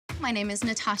My name is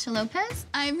Natasha Lopez.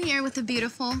 I'm here with the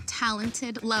beautiful,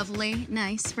 talented, lovely,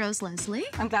 nice Rose Leslie.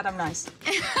 I'm glad I'm nice.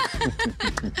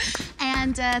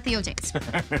 And Theo James.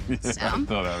 I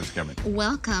thought I was coming.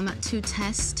 Welcome to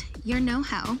Test Your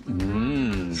Know-How.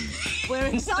 We're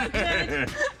excited.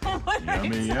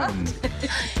 Yummy, yum.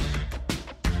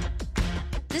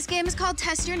 This game is called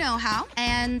Test Your Know-How,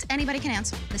 and anybody can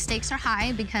answer. The stakes are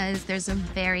high because there's a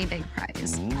very big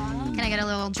prize. Can I get a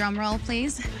little drum roll,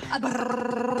 please?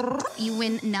 You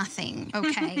win nothing.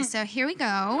 Okay, so here we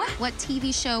go. What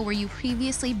TV show were you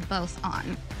previously both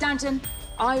on? Downton.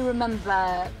 I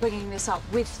remember bringing this up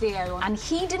with Theo, and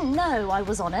he didn't know I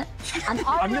was on it. And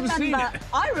I've never seen it.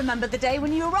 I remember the day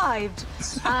when you arrived,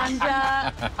 and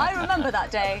I remember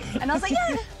that day. And I was like,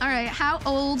 yeah. All right, how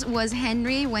old was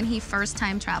Henry when he first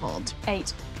time traveled?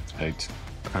 8. 8.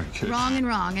 Okay. Wrong and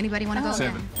wrong. Anybody want to go?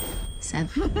 7.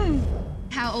 7.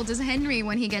 How old is Henry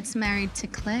when he gets married to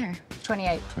Claire?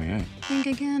 28. 28. Think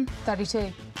again.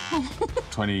 32.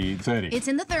 20, 30. It's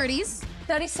in the 30s.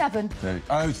 37. 30.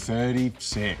 Oh,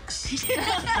 36.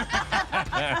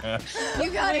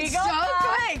 You got it so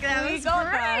quick. That was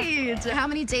great. How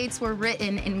many dates were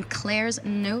written in Claire's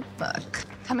notebook?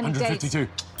 How many dates? 152.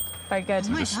 Very good. Oh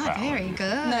my God, very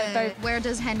good. No, Where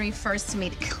does Henry first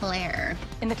meet Claire?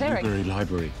 In the clearing.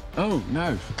 Library. Oh,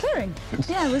 no. Clearing?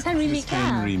 Yeah, it was Henry meet Claire.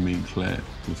 Henry meet Claire.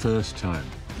 The first time.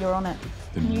 You're on it.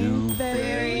 The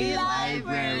Newberry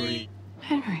Library.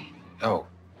 Henry. Oh.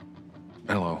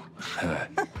 Hello.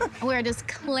 Where does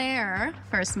Claire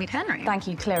first meet Henry? Thank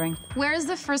you, clearing. Where is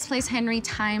the first place Henry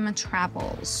time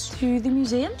travels? To the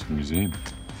museum? Museum.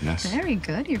 Yes. Very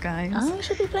good, you guys. I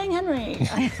should be playing Henry.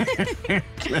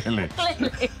 Clearly.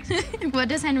 Clearly. What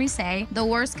does Henry say the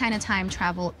worst kind of time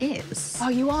travel is? Oh,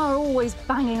 you are always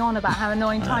banging on about how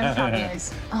annoying time travel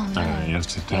is. Oh, no. Yes,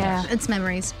 to tell Yeah. us. It's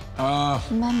memories.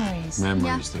 Memories.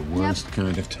 Memories, the worst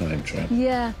kind of time travel.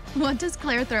 Yeah. What does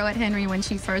Claire throw at Henry when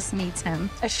she first meets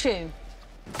him? A shoe.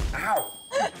 Ow!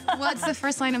 What's the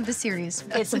first line of the series?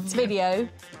 It's a video,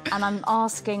 and I'm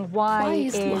asking why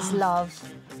is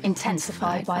love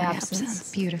intensified by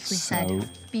absence? Beautifully So said.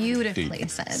 Beautifully deep.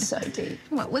 said. So deep.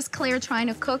 What was Claire trying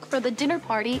to cook for the dinner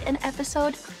party in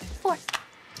episode 4?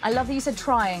 I love that you said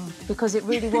trying, because it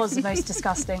really was the most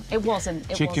disgusting. It wasn't.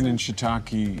 It Chicken and wasn't.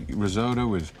 shiitake risotto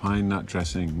with pine nut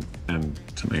dressing and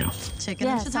something else. Chicken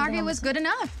Yeah, and something shiitake on was the- good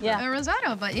enough. Yeah. A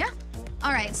risotto, but yeah.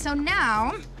 All right, so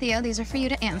now, Theo, these are for you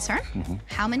to answer.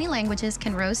 How many languages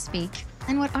can Rose speak,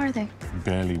 and what are they?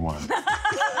 Barely one.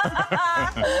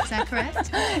 Is that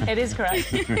correct? It is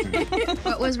correct.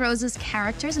 What was Rose's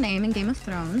character's name in Game of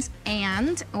Thrones,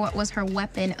 and what was her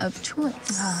weapon of choice?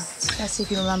 Let's see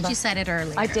if you remember. She said it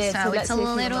earlier. I did, So so it's let's a see if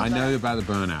you little. I know about the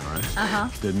burnout, right? Uh-huh.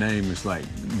 The name is like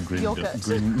Yogurt.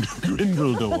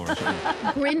 Grindeldor. or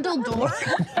something. Grindeldor.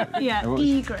 Yeah, What was-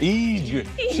 egret. Egret.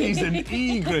 She's an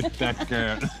egret, that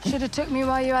girl. Should have took me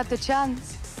while you had the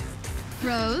chance.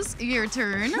 Rose, your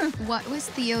turn. What was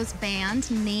Theo's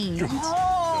band named?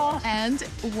 Oh! And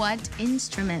what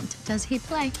instrument does he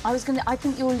play? I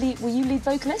think you're were you lead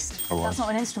vocalist? I was. That's not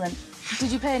an instrument.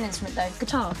 Did you play an instrument though?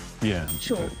 Guitar? Yeah,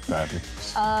 Sure. badly.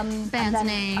 Band's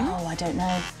name? Oh, I don't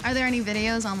know. Are there any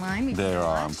videos online? we can There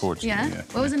are, watch? unfortunately, Yeah? yeah.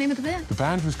 What was the name of the band? The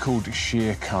band was called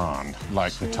Shere Khan,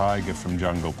 like the tiger from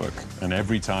Jungle Book. And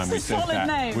every time we a said solid that,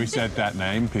 name. we said that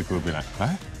name, people would be like,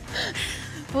 what?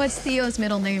 What's Theo's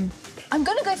middle name? I'm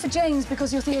gonna go for James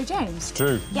because you're Theo James.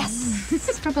 True.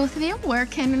 Yes. For both of you, where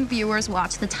can viewers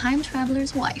watch The Time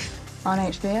Traveler's Wife? On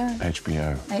HBO.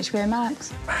 HBO HBO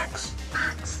Max. Max.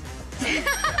 Max.